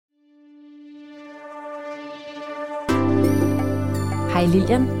Hej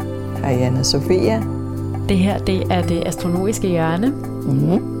Lilian. Hej Anna-Sofia. Det her, det er det astrologiske hjørne.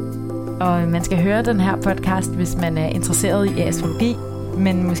 Og man skal høre den her podcast, hvis man er interesseret i astrologi,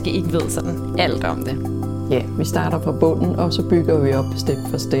 men måske ikke ved sådan alt om det. Ja, vi starter fra bunden, og så bygger vi op step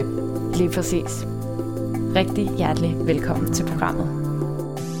for step. Lige præcis. Rigtig hjertelig velkommen til programmet.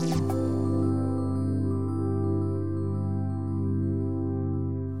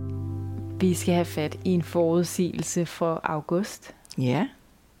 Vi skal have fat i en forudsigelse for august. Ja.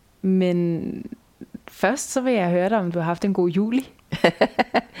 Men først så vil jeg høre dig, om du har haft en god juli.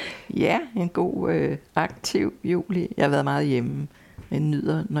 Ja, en god aktiv juli. Jeg har været meget hjemme. Jeg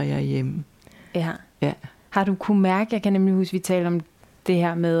nyder, når jeg er hjemme. Ja. Ja. Har du kunne mærke, jeg kan nemlig huske, vi talte om det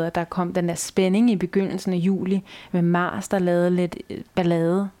her med, at der kom den der spænding i begyndelsen af juli med Mars, der lavede lidt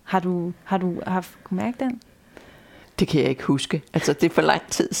ballade. Har du kunne mærke den? Det kan jeg ikke huske. Altså, det er for lang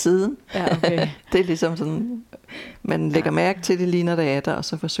tid siden. Ja, okay. Det er ligesom sådan, man lægger mærke til det lige når det er der, og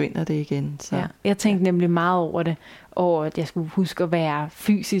så forsvinder det igen. Så. Ja, jeg tænkte nemlig meget over det, over at jeg skulle huske at være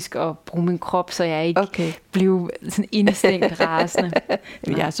fysisk og bruge min krop, så jeg ikke blev sådan indestængt rasende.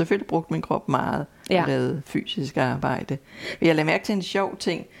 Jeg har selvfølgelig brugt min krop meget og lavet fysisk arbejde. Men jeg lagde mærke til en sjov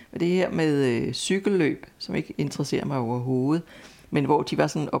ting, med det her med cykelløb, som ikke interesserer mig overhovedet. Men hvor de var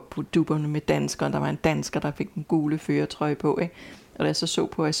sådan op på dupperne med danskere. Der var en dansker, der fik den gule førertrøje på. Ikke? Og da jeg så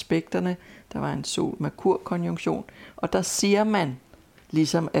på aspekterne, der var en Sol-Merkur-konjunktion. Og der siger man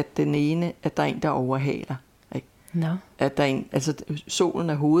ligesom, at den ene, at der er en, der overhaler. Ikke? No. At der er en, altså solen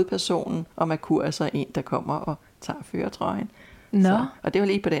er hovedpersonen, og Merkur er så en, der kommer og tager førertrøjen. No. Så, og det var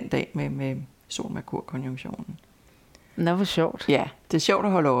lige på den dag med Sol-Merkur-konjunktionen. Nå, hvor sjovt. Ja, det er sjovt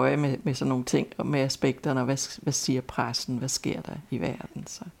at holde øje med sådan nogle ting, og med aspekterne, og hvad siger pressen, hvad sker der i verden.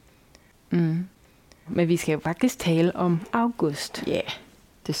 Så. Men vi skal jo faktisk tale om august. Ja,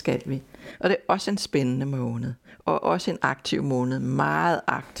 det skal vi. Og det er også en spændende måned, og også en aktiv måned, meget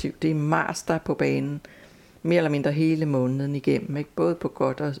aktiv. Det er Mars, der er på banen, mere eller mindre hele måneden igennem, ikke? Både på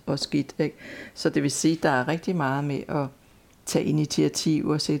godt og skidt. Ikke? Så det vil sige, at der er rigtig meget med at tage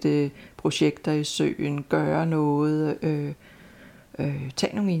initiativer, sætte projekter i søen, gøre noget,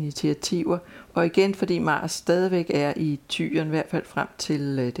 tage nogle initiativer. Og igen, fordi Mars stadigvæk er i Tyren, i hvert fald frem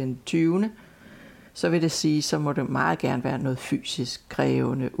til den 20., så vil det sige, så må det meget gerne være noget fysisk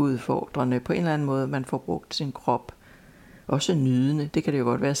krævende, udfordrende, på en eller anden måde, man får brugt sin krop. Også nydende, det kan det jo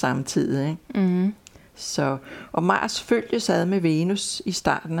godt være samtidig, ikke? Mm-hmm. Så, og Mars følges ad med Venus i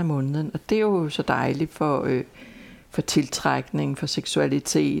starten af måneden, og det er jo så dejligt for tiltrækning, for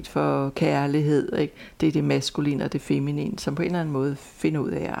seksualitet, for kærlighed. Ikke? Det er det maskuline og det feminine, som på en eller anden måde finder ud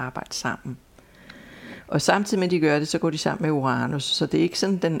af at arbejde sammen. Og samtidig med at de gør det, så går de sammen med Uranus. Så det er ikke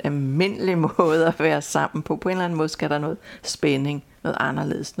sådan den almindelige måde at være sammen på. På en eller anden måde skal der noget spænding, noget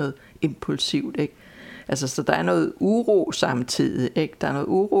anderledes, noget impulsivt. Ikke? Altså, så der er noget uro samtidig. Ikke? Der er noget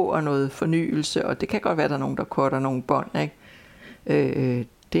uro og noget fornyelse, og det kan godt være, at der er nogen, der cutter nogle bånd. Ikke?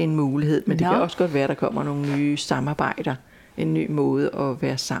 Det er en mulighed, men det kan også godt være, at der kommer nogle nye samarbejder. En ny måde at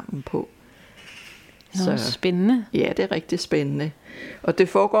være sammen på. Så spændende. Ja, det er rigtig spændende. Og det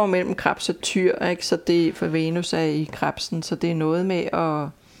foregår mellem Krebs og Tyr, ikke? Så det for Venus er i Krebsen, så det er noget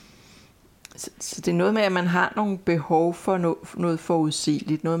med at man har nogle behov for noget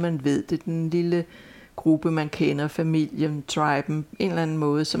forudsigeligt, noget man ved. Det er den lille gruppe, man kender, familien, triben, en eller anden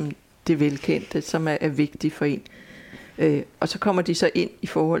måde, som det velkendte, som er vigtigt for en. Og så kommer de så ind i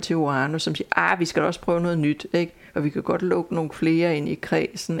forhold til Uranus, som siger, vi skal også prøve noget nyt, ikke? Og vi kan godt lukke nogle flere ind i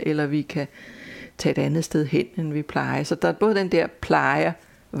kredsen, eller vi kan tage et andet sted hen, end vi plejer. Så der er både den der plejer,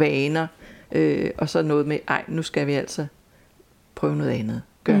 vaner, og så noget med, nu skal vi altså prøve noget andet,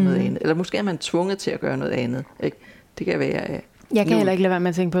 gøre noget andet. Eller måske er man tvunget til at gøre noget andet, ikke? Det kan være... Jeg kan heller ikke lade være med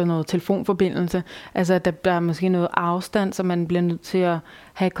at tænke på noget telefonforbindelse. Altså, der er måske noget afstand, så man bliver nødt til at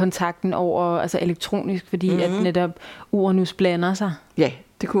have kontakten over, altså elektronisk, fordi at netop Uranus blander sig. Ja,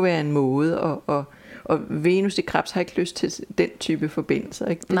 det kunne være en måde, og Venus i Krebs har ikke lyst til den type forbindelser.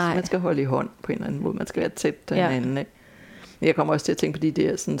 Ikke? Man skal holde i hånd på en eller anden måde. Man skal være tæt til hinanden. Ikke? Jeg kommer også til at tænke på de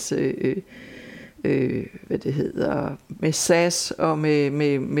der sådan, hvad det hedder, med SAS og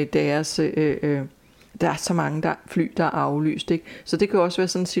med deres... Der er så mange fly, der er aflyst. Ikke? Så det kan også være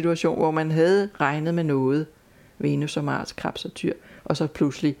sådan en situation, hvor man havde regnet med noget, Venus og Mars, Krebs og Tyr, og så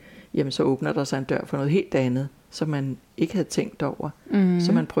pludselig, jamen så åbner der sig en dør for noget helt andet, som man ikke havde tænkt over.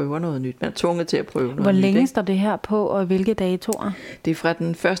 Så man prøver noget nyt. Man er tvunget til at prøve noget nyt. Hvor længe står det her på, og hvilke datoer? Det er fra den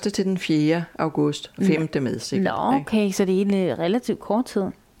 1. til den 4. august, 5. med sikkert. Nå, okay, så det er egentlig relativt kort tid.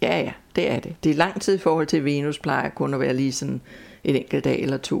 Ja, det er det. Det er lang tid i forhold til Venus, plejer kun at være lige sådan en enkelt dag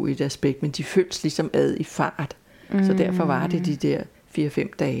eller to i et aspekt, men de føles ligesom ad i fart. Så derfor var det de der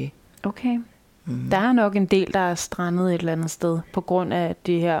 4-5 dage. Okay. Der er nok en del, der er strandet et eller andet sted, på grund af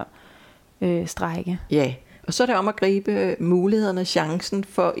det her strejke. Ja, og så er det om at gribe mulighederne, chancen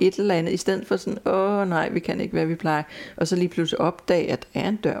for et eller andet, i stedet for sådan, nej, vi kan ikke, hvad vi plejer. Og så lige pludselig opdage, at der er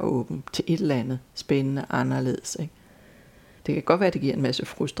en dør åben til et eller andet spændende, anderledes. Ikke? Det kan godt være, at det giver en masse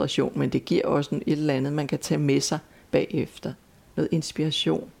frustration, men det giver også et eller andet, man kan tage med sig bagefter. Noget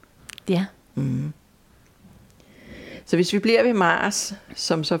inspiration. Ja. Så hvis vi bliver ved Mars,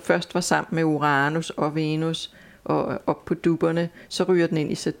 som så først var sammen med Uranus og Venus, og op på dupperne, så ryger den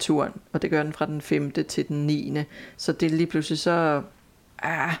ind i Saturn, og det gør den fra den 5. til den 9. Så det er lige pludselig så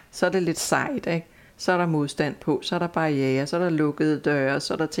er det lidt sejt, ikke? Så er der modstand på, så er der barrierer, så er der lukkede døre,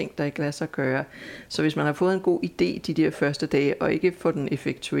 så er der ting, der ikke lader sig gøre. Så hvis man har fået en god idé de der første dage, og ikke får den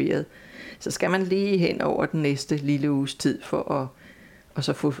effektueret, så skal man lige hen over den næste lille uges tid for at og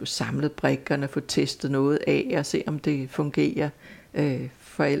så få samlet brikkerne, få testet noget af og se om det fungerer,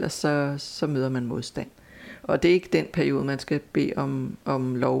 for ellers så møder man modstand. Og det er ikke den periode, man skal bede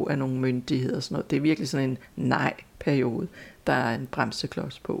om lov af nogle myndigheder og sådan noget. Det er virkelig sådan en nej-periode, der er en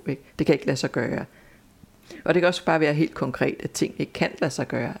bremseklods på. Ikke? Det kan ikke lade sig gøre. Og det kan også bare være helt konkret, at ting ikke kan lade sig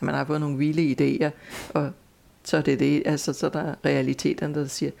gøre. At man har fået nogle vilde idéer, og så er det. Altså, så er der realiteterne, der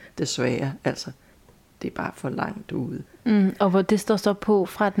siger, desværre, altså, det er bare for langt ude. Og hvor det står så på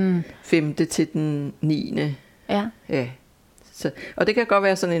fra den 5. til den 9. Ja. Ja. Så, og det kan godt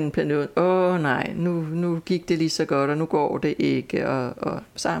være sådan en periode, nej, nu gik det lige så godt, og nu går det ikke, og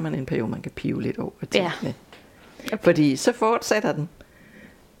så har man en periode, man kan pive lidt over tingene. Ja. Okay. Fordi så fortsætter den.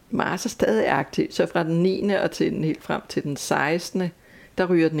 Mars er stadig aktiv, så fra den 9. og til den helt frem til den 16. der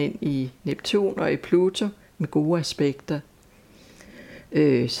ryger den ind i Neptun og i Pluto med gode aspekter.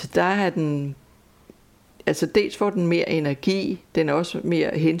 Så der er den, altså dels får den mere energi, den er også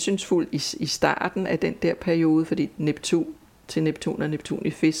mere hensynsfuld i starten af den der periode, fordi Neptun og Neptun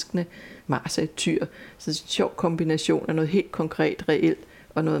i fiskene, Mars er et tyr, så det er en sjov kombination af noget helt konkret, reelt,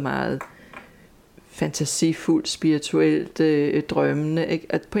 og noget meget fantasifuldt, spirituelt, drømmende, ikke?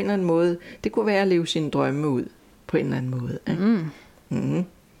 At på en eller anden måde, det kunne være at leve sine drømme ud, på en eller anden måde. Ikke?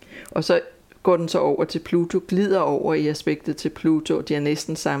 Og så går den så over til Pluto, glider over i aspektet til Pluto, de er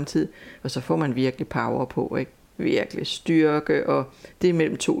næsten samtidig, og så får man virkelig power på, ikke? Virkelig styrke, og det er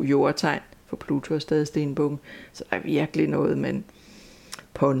mellem 2 jordtegn, for Pluto er stadig stenbukken, så der er virkelig noget med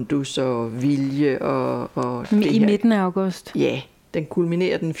pondus og vilje og det i midten af august. Ja, den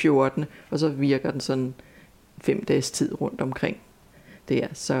kulminerer den 14. og så virker den sådan 5 dages tid rundt omkring der,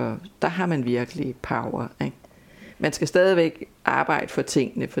 så der har man virkelig power, ikke? Man skal stadigvæk arbejde for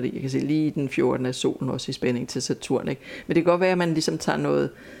tingene, fordi jeg kan se lige den 14. er solen også i spænding til Saturn, ikke? Men det kan godt være, at man ligesom tager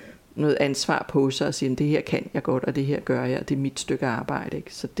noget ansvar på sig og siger, det her kan jeg godt, og det her gør jeg, og det er mit stykke arbejde,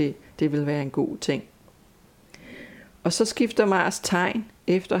 ikke? Så det vil være en god ting. Og så skifter Mars tegn,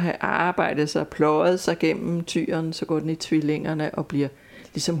 efter at have arbejdet sig, pløjet sig gennem tyren, så går den i tvillingerne og bliver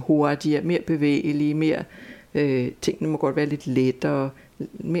ligesom hurtigere, mere bevægelige, mere, tingene må godt være lidt lettere,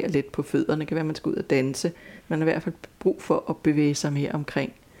 mere let på fødderne, det kan være, at man skal ud og danse, man har i hvert fald brug for at bevæge sig mere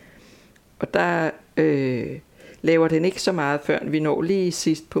omkring. Og der laver den ikke så meget, før vi når lige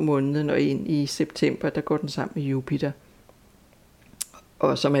sidst på måneden og ind i september, der går den sammen med Jupiter,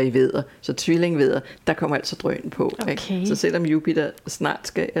 og som er i vædder, så tvillingvædder, der kommer altså drøn på. Okay. Ikke? Så selvom Jupiter snart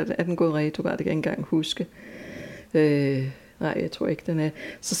skal, er den gået retrograd, det kan jeg ikke engang huske. Nej, jeg tror ikke, den er.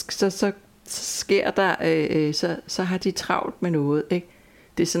 Så sker der, så har de travlt med noget, ikke?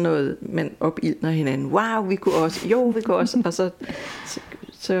 Det er sådan noget, man opildner hinanden. Wow, vi kunne også. Og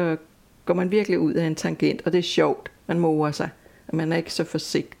så går man virkelig ud af en tangent, og det er sjovt. Man morer sig, og man er ikke så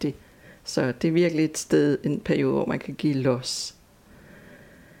forsigtig. Så det er virkelig et sted, en periode, hvor man kan give los.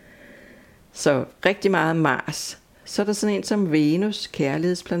 Så rigtig meget Mars. Så er der sådan en som Venus,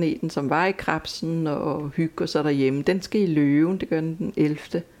 kærlighedsplaneten, som var i Krebsen og hygger sig derhjemme. Den skal i Løven, det gør den 11.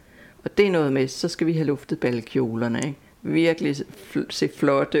 Og det er noget med, så skal vi have luftet balkjolerne, ikke? Virkelig se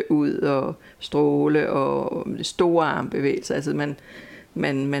flotte ud og stråle og store armbevægelser. Altså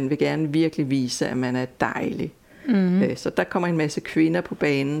man vil gerne virkelig vise, at man er dejlig. Så der kommer en masse kvinder på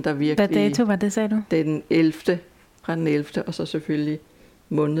banen, der virkelig... Hvad dato var det, sagde du? Det er den 11. Fra den 11. og så selvfølgelig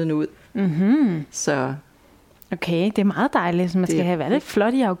måneden ud. Så okay, det er meget dejligt, så man skal have været lidt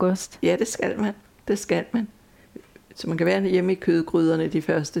flot i august. Ja, det skal man. Så man kan være hjemme i kødgryderne de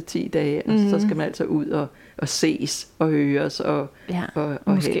første 10 dage, og så skal man altså ud og ses og høres og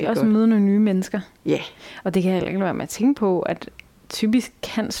måske også møde nogle nye mennesker. Ja. Og det kan heller ikke være med at tænke på, at typisk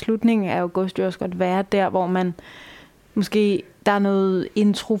kan slutningen af august jo også godt være der, hvor man måske der er noget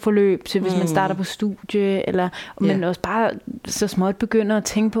introforløb til, hvis man starter på studie, eller man også bare så småt begynder at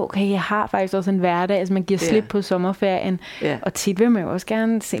tænke på, okay, jeg har faktisk også en hverdag, altså man giver slip på sommerferien, og tit vil man jo også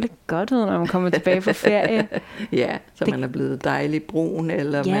gerne se lidt godt ud, når man kommer tilbage fra ferie. Ja, så man er blevet dejlig brun,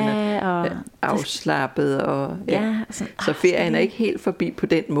 eller man er afslappet, og så ferien er ikke helt forbi på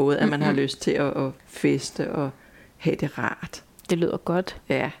den måde, at man har lyst til at feste og have det rart. Det lyder godt.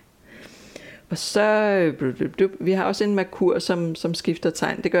 Ja. Og så, vi har også en Merkur, som skifter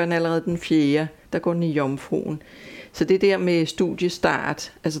tegn. Det gør den allerede den 4. Der går den i Jomfruen. Så det der med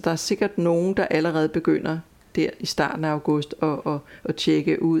studiestart, altså der er sikkert nogen, der allerede begynder der i starten af august at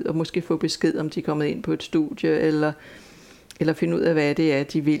tjekke ud, og måske få besked, om de er kommet ind på et studie, eller finde ud af, hvad det er,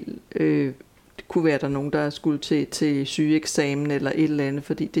 de vil. Det kunne være, der er nogen, der skulle til sygeeksamen eller et eller andet,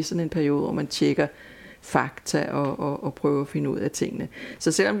 fordi det er sådan en periode, hvor man tjekker fakta og prøver at finde ud af tingene.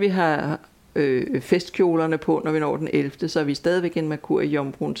 Så selvom vi har festkjolerne på, når vi når den 11., så er vi stadigvæk en Merkur i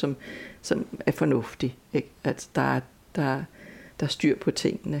Jomfruen, som er fornuftig. Ikke? Altså, der er styr på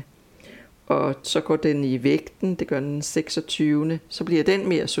tingene. Og så går den i vægten, det gør den 26. Så bliver den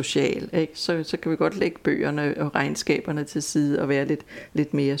mere social. Ikke? Så kan vi godt lægge bøgerne og regnskaberne til side og være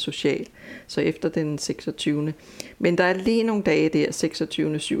lidt mere social. Så efter den 26. Men der er lige nogle dage der,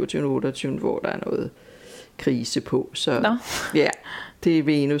 26., 27., 28., hvor der er noget krise på. Så ja, det er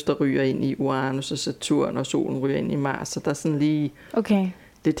Venus, der ryger ind i Uranus og Saturn, og solen ryger ind i Mars. Så der er sådan lige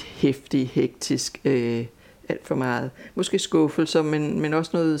lidt heftig, hektisk, alt for meget. Måske skuffelser, men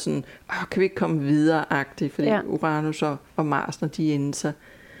også noget sådan, kan vi ikke komme videre-agtigt, fordi Uranus og Mars, når de er inde,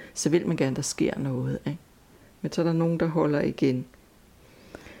 så vil man gerne, der sker noget. Ikke? Men så er der nogen, der holder igen.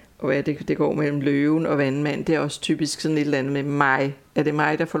 Og hvad det går mellem løven og vandmand, det er også typisk sådan et eller andet med mig. Er det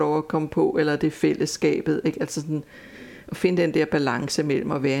mig, der får lov at komme på, eller er det fællesskabet? Ikke? Altså sådan, at finde den der balance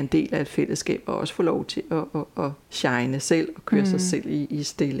mellem at være en del af et fællesskab, og også få lov til at shine selv, og køre sig selv i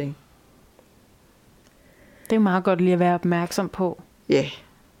stilling. Det er meget godt lige at være opmærksom på. Ja,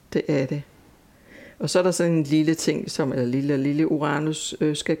 det er det. Og så er der sådan en lille ting, lille Uranus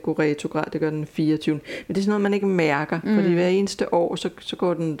skal gå retrograd, det gør den 24. Men det er sådan noget, man ikke mærker, fordi hver eneste år, så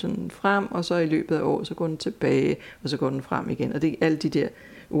går den sådan frem, og så i løbet af året, så går den tilbage, og så går den frem igen. Og det er alle de der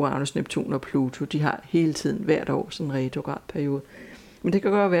Uranus, Neptun og Pluto, de har hele tiden, hvert år, sådan en retrograd periode. Men det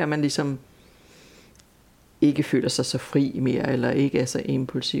kan godt være, at man ligesom ikke føler sig så fri mere, eller ikke er så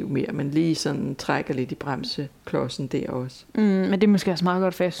impulsiv mere, men lige sådan trækker lidt i bremseklodsen der også. Men det er måske også meget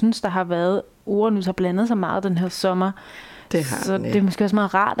godt, for jeg synes, der har været, Uranus har blandet så meget den her sommer, det har så det er måske også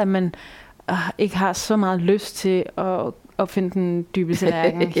meget rart, at man ikke har så meget lyst til at opfinde den dybe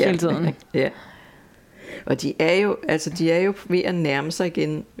tallerken hele tiden. Ja. Og de er jo ved at nærme sig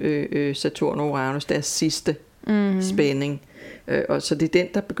igen Saturn og Uranus, deres sidste spænding. Og så det er den,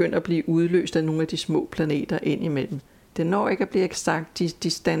 der begynder at blive udløst af nogle af de små planeter ind imellem. Det når ikke at blive eksakt, de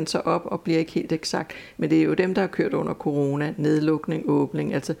standser op og bliver ikke helt eksakt, men det er jo dem, der har kørt under corona, nedlukning,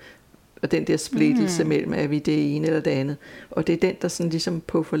 åbning, altså, og den der splittelse mellem, er vi det ene eller det andet. Og det er den, der sådan ligesom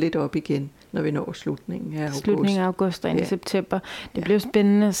puffer lidt op igen, når vi når slutningen af august. Slutningen af august og ind i september. Det bliver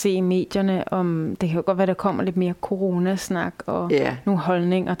spændende at se i medierne, om det kan jo godt være, der kommer lidt mere coronasnak og nogle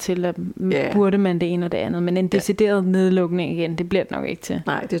holdninger til, at burde man det ene og det andet. Men en decideret nedlukning igen, det bliver det nok ikke til.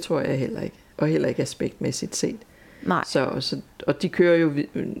 Nej, det tror jeg heller ikke. Og heller ikke aspektmæssigt set. Nej. Og de kører jo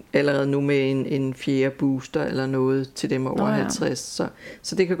allerede nu med en fjerde booster eller noget til dem over 50.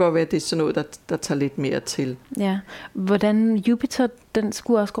 Så det kan godt være, at det er sådan noget, der tager lidt mere til. Ja. Hvordan Jupiter, den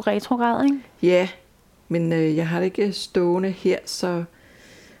skulle også gå retrograd, ikke? Ja, men jeg har det ikke stående her, så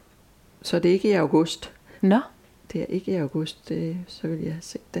er det ikke i august. Nå? Det er ikke i august, så vil jeg have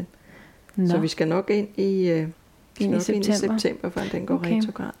set den. Nå. Så vi skal nok ind i september, før den går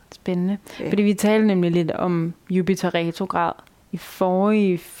retrograd. Spændende. Ja. Fordi vi talte nemlig lidt om Jupiter retrograd i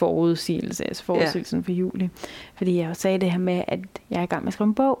forrige forudsigelse, altså forudsigelsen for juli. Fordi jeg sagde det her med, at jeg er i gang med at skrive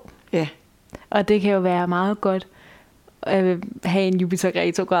en bog. Ja. Og det kan jo være meget godt at have en Jupiter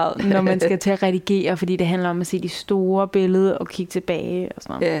retrograd, når man skal til at redigere, fordi det handler om at se de store billeder og kigge tilbage og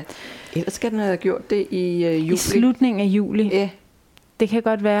sådan noget. Ja. Ellers skal den have gjort det i juli. I slutningen af juli. Ja. Det kan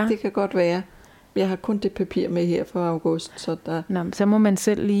godt være. Det kan godt være. Jeg har kun det papir med her for august, så der... Nå, så må man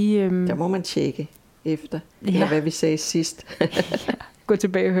selv lige... Der må man tjekke efter, eller hvad vi sagde sidst. Gå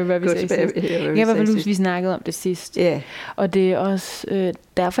tilbage og høre, hvad vi sagde sidst. Jeg var vel vi snakkede om det sidst. Ja. Og det er også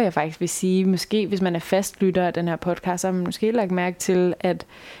derfor, jeg faktisk vil sige, måske hvis man er fastlytter af den her podcast, så har man måske lagt mærke til, at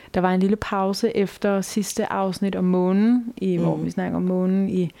der var en lille pause efter sidste afsnit om månen, hvor vi snakker om månen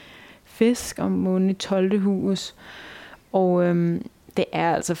i Fisk, om månen i 12. hus. Og... det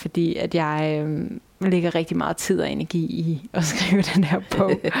er altså fordi, at jeg lægger rigtig meget tid og energi i at skrive den her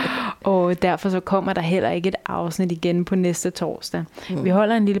bog. Og derfor så kommer der heller ikke et afsnit igen på næste torsdag. Vi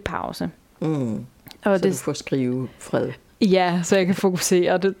holder en lille pause. Og så du får skrive fred. Ja, så jeg kan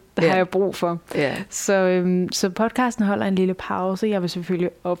fokusere. Det har jeg brug for. Så podcasten holder en lille pause. Jeg vil selvfølgelig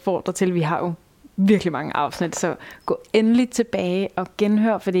opfordre til, vi har jo virkelig mange afsnit, så gå endelig tilbage og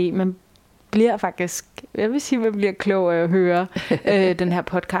genhør, fordi man bliver faktisk, jeg vil sige, man bliver klog af at høre den her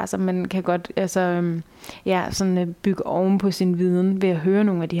podcast, og man kan godt sådan bygge oven på sin viden ved at høre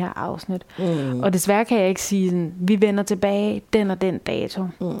nogle af de her afsnit. Og desværre kan jeg ikke sige sådan, vi vender tilbage den og den dato.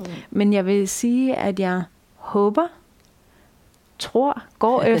 Men jeg vil sige, at jeg håber,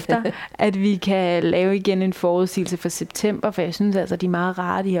 går efter, at vi kan lave igen en forudsigelse for september, for jeg synes altså, de er meget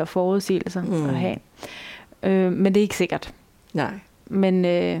rare, de her forudsigelser at have. Men det er ikke sikkert. Nej. Men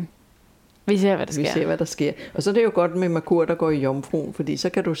vi ser, hvad der sker. Vi ser, hvad der sker. Og så er det jo godt med Merkur, der går i Jomfruen, fordi så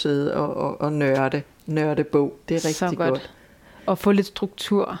kan du sidde og nørde bog. Det er rigtig godt. Og få lidt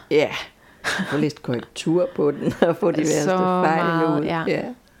struktur. Ja, få lidt korrektur på den, og få de værste fejl ud. Ja.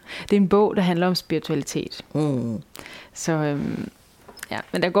 Det er en bog, der handler om spiritualitet. Så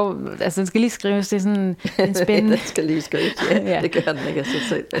men der går, altså den skal lige skrives, det er sådan en spændende. Den skal lige skrives, ja. Det gør den ikke af sig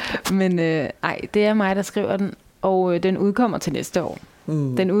selv. Men det er mig, der skriver den, og den udkommer til næste år.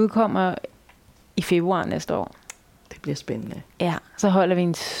 Den udkommer i februar næste år. Det bliver spændende. Ja, så holder vi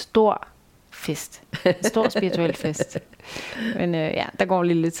en stor fest. En stor spirituel fest. Men der går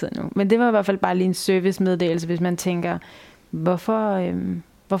lige lidt tid nu. Men det var i hvert fald bare lige en servicemeddelelse, hvis man tænker,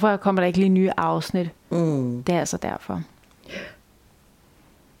 hvorfor kommer der ikke lige nye afsnit? Det er altså derfor.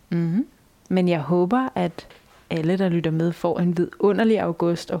 Men jeg håber, at alle, der lytter med, får en vidunderlig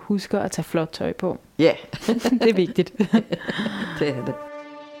august og husker at tage flot tøj på. Ja. Det er vigtigt. Det er det.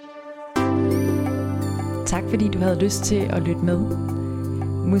 Tak fordi du havde lyst til at lytte med.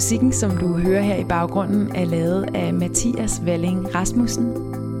 Musikken, som du hører her i baggrunden, er lavet af Mathias Walling Rasmussen.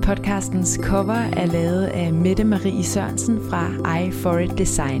 Podcastens cover er lavet af Mette Marie Sørensen fra I For It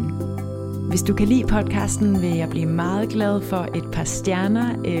Design. Hvis du kan lide podcasten, vil jeg blive meget glad for et par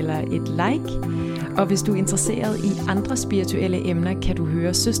stjerner eller et like. Og hvis du er interesseret i andre spirituelle emner, kan du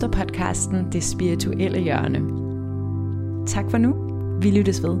høre søsterpodcasten Det Spirituelle Hjørne. Tak for nu. Vi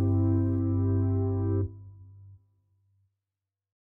lyttes ved.